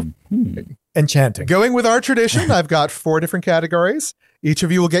 Enchanting. Going with our tradition, I've got 4 different categories. Each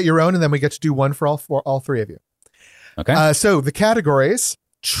of you will get your own, and then we get to do one for all 3 of you. Okay. So the categories,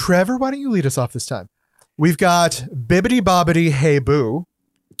 Trevor, why don't you lead us off this time? We've got Bibbidi Bobbidi Hey Boo.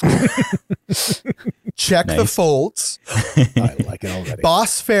 Check the folds. I like it already.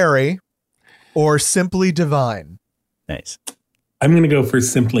 Boss Fairy or Simply Divine. Nice. I'm going to go for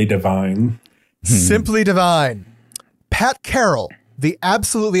Simply Divine. Simply Divine. Pat Carroll, the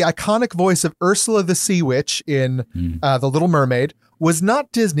absolutely iconic voice of Ursula the Sea Witch in The Little Mermaid, was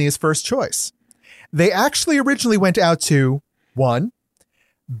not Disney's first choice. They actually originally went out to 1,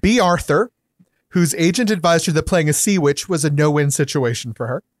 B. Arthur, whose agent advised her that playing a sea witch was a no-win situation for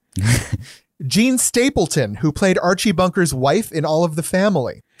her. Jean Stapleton, who played Archie Bunker's wife in All of the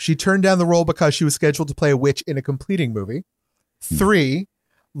Family. She turned down the role because she was scheduled to play a witch in a completing movie. 3.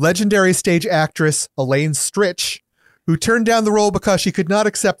 Legendary stage actress Elaine Stritch, who turned down the role because she could not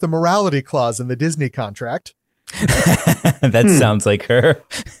accept the morality clause in the Disney contract. That sounds like her.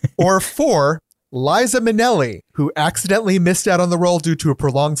 Or 4. Liza Minnelli, who accidentally missed out on the role due to a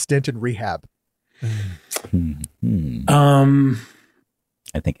prolonged stint in rehab.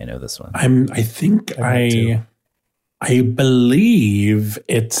 I think I know this one. I believe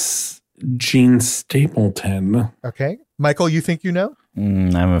it's Jean Stapleton. Okay. Michael, you think you know?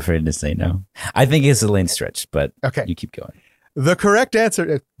 I'm afraid to say no. I think it's Elaine Stritch, but okay, you keep going. The correct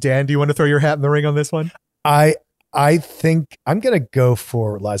answer, Dan, do you want to throw your hat in the ring on this one? I think I'm going to go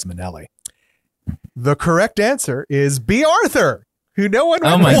for Liza Minnelli. The correct answer is B. Arthur, who no one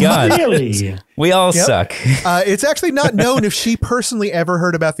Oh my God. Really? We all suck. It's actually not known if she personally ever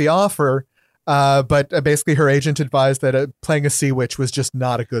heard about the offer, but basically her agent advised that playing a sea witch was just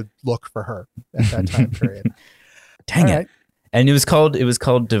not a good look for her at that time period. Dang it. And it was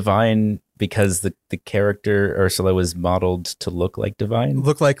called Divine because the character Ursula was modeled to look like Divine.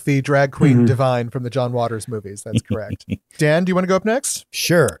 Look like the drag queen Divine from the John Waters movies. That's correct. Dan, do you want to go up next?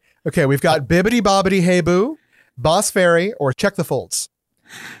 Sure. Okay, we've got Bibbidi Bobbidi Hey Boo, Boss Fairy, or Check the Folds.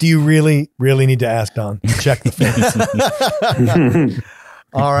 Do you really need to ask, Don? Check the folds.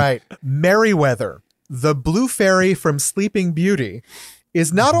 All right. Merryweather, the blue fairy from Sleeping Beauty,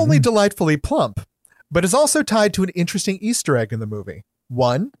 is not only delightfully plump, but is also tied to an interesting Easter egg in the movie.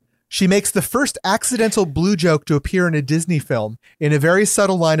 1, she makes the first accidental blue joke to appear in a Disney film in a very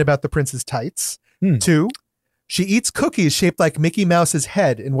subtle line about the prince's tights. 2, she eats cookies shaped like Mickey Mouse's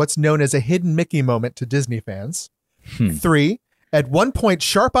head in what's known as a hidden Mickey moment to Disney fans. 3, at one point,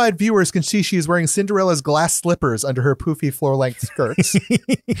 sharp-eyed viewers can see she is wearing Cinderella's glass slippers under her poofy floor-length skirts.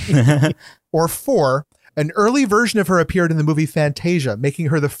 Or 4, an early version of her appeared in the movie Fantasia, making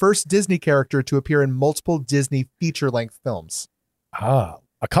her the first Disney character to appear in multiple Disney feature-length films. A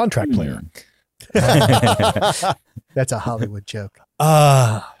contract player. That's a Hollywood joke.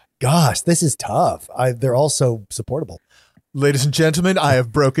 Gosh, this is tough. They're all so supportable. Ladies and gentlemen, I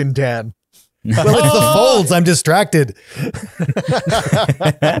have broken Dan. Well, it's the folds. I'm distracted.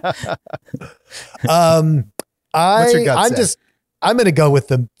 What's your gut say? I'm going to go with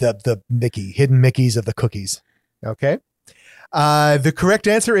the Mickey, hidden Mickeys of the cookies. Okay. The correct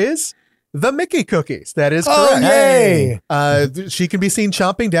answer is the Mickey cookies. That is correct. Oh, yay. She can be seen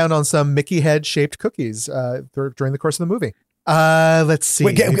chomping down on some Mickey head shaped cookies during the course of the movie. Let's see.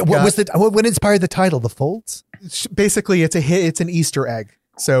 Wait, what inspired the title? The folds? Basically, it's an Easter egg.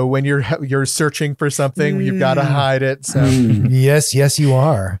 So when you're searching for something, you've got to hide it. So yes, you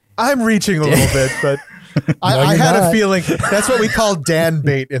are. I'm reaching a little bit, but I had a feeling that's what we call Dan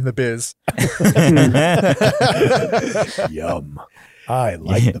bait in the biz. Yum. I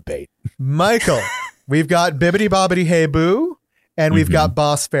like the bait. Michael, we've got Bibbidi Bobbidi Hey Boo, and we've got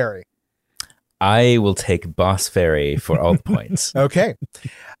Boss Fairy. I will take Boss Fairy for all points. Okay.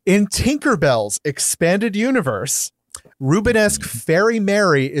 In Tinkerbell's expanded universe, Rubenesque Fairy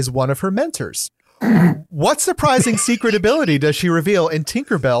Mary is one of her mentors. What surprising secret ability does she reveal in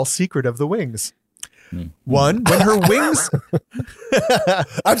Tinkerbell Secret of the Wings? 1, when her wings...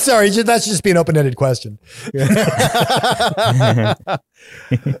 I'm sorry, that should just be an open-ended question.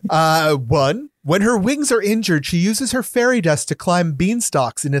 1, when her wings are injured, she uses her fairy dust to climb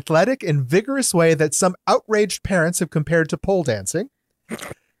beanstalks in an athletic and vigorous way that some outraged parents have compared to pole dancing.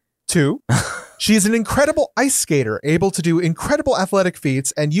 2, she is an incredible ice skater, able to do incredible athletic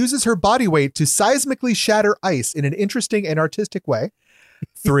feats and uses her body weight to seismically shatter ice in an interesting and artistic way.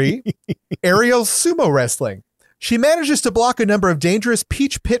 3, aerial sumo wrestling. She manages to block a number of dangerous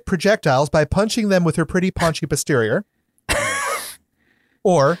peach pit projectiles by punching them with her pretty paunchy posterior.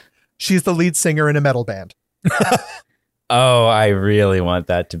 Or she's the lead singer in a metal band. Oh, I really want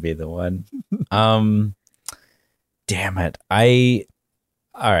that to be the one. Damn it.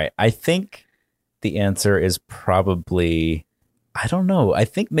 All right. I think the answer is probably, I don't know. I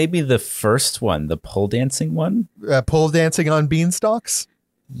think maybe the first one, the pole dancing one. Pole dancing on beanstalks?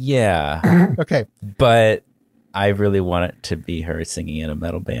 Yeah. Okay. But I really want it to be her singing in a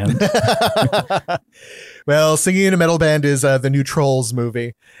metal band. Well, singing in a metal band is the new Trolls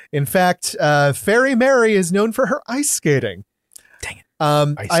movie. In fact, Fairy Mary is known for her ice skating. Dang it.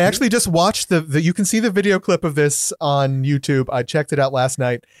 I actually just watched you can see the video clip of this on YouTube. I checked it out last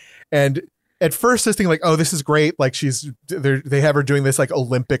night, and at first I was thinking like, oh, this is great. Like they have her doing this like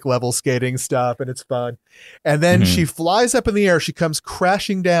Olympic level skating stuff and it's fun. And then she flies up in the air. She comes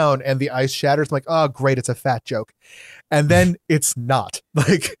crashing down and the ice shatters. I'm like, oh, great. It's a fat joke. And then it's not.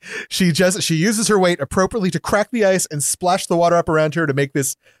 Like she uses her weight appropriately to crack the ice and splash the water up around her to make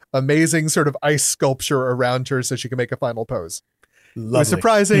this amazing sort of ice sculpture around her so she can make a final pose. Lovely. It was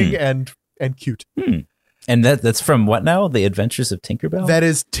surprising and cute. And that's from what now? The Adventures of Tinkerbell? That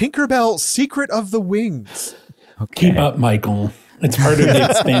is Tinkerbell Secret of the Wings. Okay. Keep up, Michael. It's part of the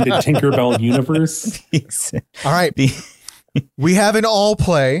expanded Tinkerbell universe. All right. We have an all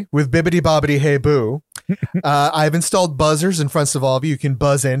play with Bibbidi Bobbidi Hey Boo. I've installed buzzers in front of all of you. You can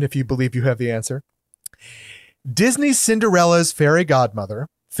buzz in if you believe you have the answer. Disney's Cinderella's fairy godmother,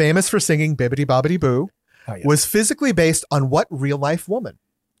 famous for singing Bibbidi Bobbidi Boo, was physically based on what real-life woman?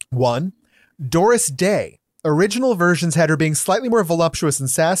 1. Doris Day. Original versions had her being slightly more voluptuous and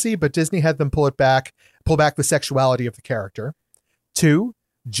sassy, but Disney had them pull back the sexuality of the character. 2.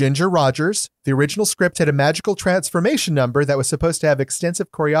 Ginger Rogers. The original script had a magical transformation number that was supposed to have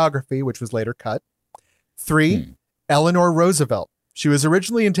extensive choreography, which was later cut. 3. Eleanor Roosevelt. She was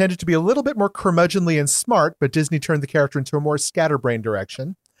originally intended to be a little bit more curmudgeonly and smart, but Disney turned the character into a more scatterbrained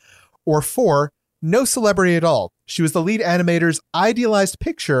direction. Or 4. No celebrity at all. She was the lead animator's idealized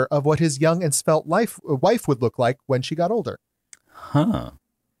picture of what his young and svelte wife would look like when she got older. Huh.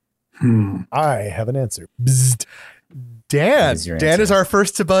 I have an answer. Bzzzt. Dan is our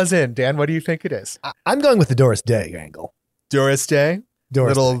first to buzz in. Dan, what do you think it is? I'm going with the Doris Day angle. Doris Day?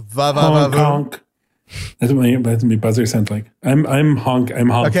 Little honk, honk. That's what my buzzer sounds like. I'm honking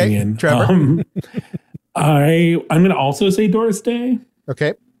okay, in. Trevor. I'm going to also say Doris Day.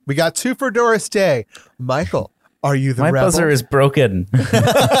 Okay. We got 2 for Doris Day. Michael, are you the My rebel? buzzer is broken.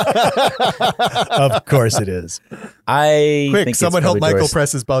 Of course it is. Quick, someone help Michael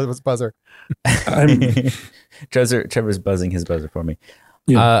press his buzzer. Trevor's buzzing his buzzer for me.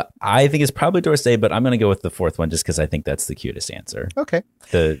 Yeah. I think it's probably Doris Day, but I'm going to go with the 4th one just because I think that's the cutest answer. Okay.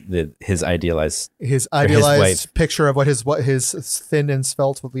 His idealized picture of what his thin and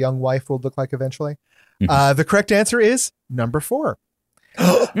svelte young wife will look like eventually. The correct answer is number 4.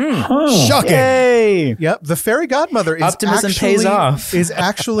 Shocking. Yay. Yep. The fairy godmother is optimism pays off. is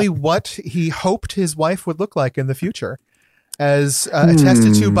actually what he hoped his wife would look like in the future, as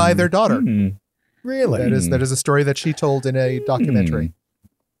attested to by their daughter. Really? That is a story that she told in a documentary.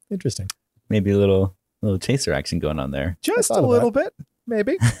 Interesting. Maybe a little chaser action going on there. Just a little bit,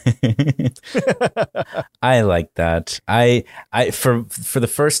 maybe. I like that. I for the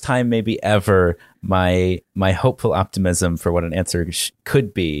first time maybe ever, my hopeful optimism for what an answer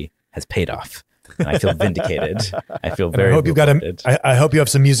could be has paid off. And I feel vindicated. I feel very. I hope you have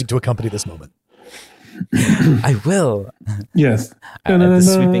some music to accompany this moment. I will. Yes. The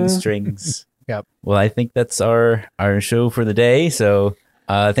sweeping strings. Yep. Well, I think that's our show for the day. So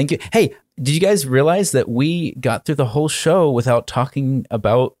thank you. Hey, did you guys realize that we got through the whole show without talking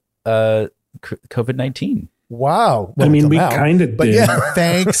about COVID-19? Wow. Well, I mean, we kind of did. Yeah.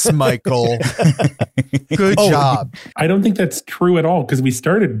 Thanks, Michael. Good job. I don't think that's true at all because we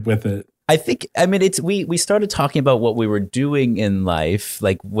started with it. We started talking about what we were doing in life,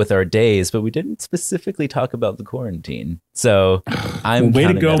 like with our days, but we didn't specifically talk about the quarantine. So I'm way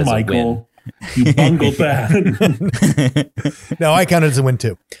to go, Michael. You bungled that. No, I counted as a win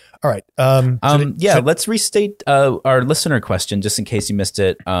too. All right. Let's restate our listener question just in case you missed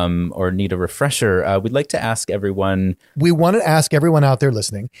it or need a refresher. We'd like to ask everyone. We want to ask everyone out there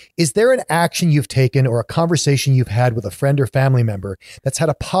listening, is there an action you've taken or a conversation you've had with a friend or family member that's had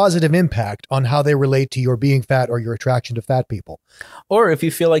a positive impact on how they relate to your being fat or your attraction to fat people? Or if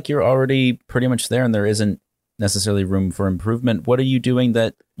you feel like you're already pretty much there and there isn't necessarily room for improvement, what are you doing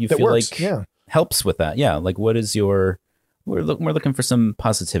that feel works, like helps with that? Yeah. Like what is your... We're looking for some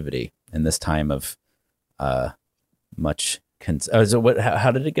positivity in this time of much. How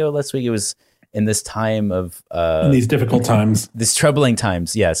did it go last week? It was in this time of in these difficult times, these troubling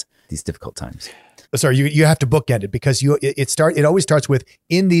times. Yes, these difficult times. Sorry, you have to bookend it because it always starts with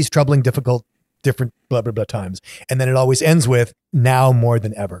in these troubling, difficult, different blah blah blah times, and then it always ends with now more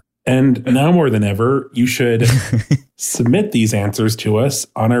than ever. And now more than ever, you should submit these answers to us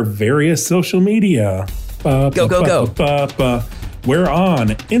on our various social media. Go. We're on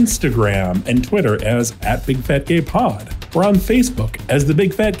Instagram and Twitter as @BigFatGayPod. We're on Facebook as the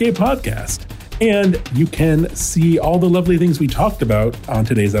Big Fat Gay Podcast. And you can see all the lovely things we talked about on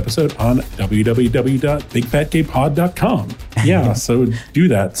today's episode on www.bigfatgaypod.com. Yeah, so do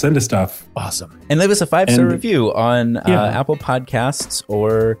that. Send us stuff. Awesome. And leave us a 5-star review on Apple Podcasts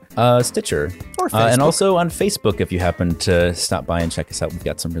or Stitcher. Or Facebook. And also on Facebook if you happen to stop by and check us out. We've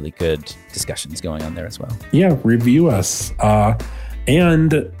got some really good discussions going on there as well. Yeah, review us.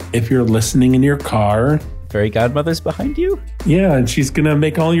 And if you're listening in your car... Fairy godmother's behind you? Yeah, and she's going to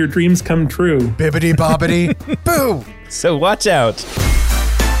make all your dreams come true. Bibbidi bobbidi boo! So watch out.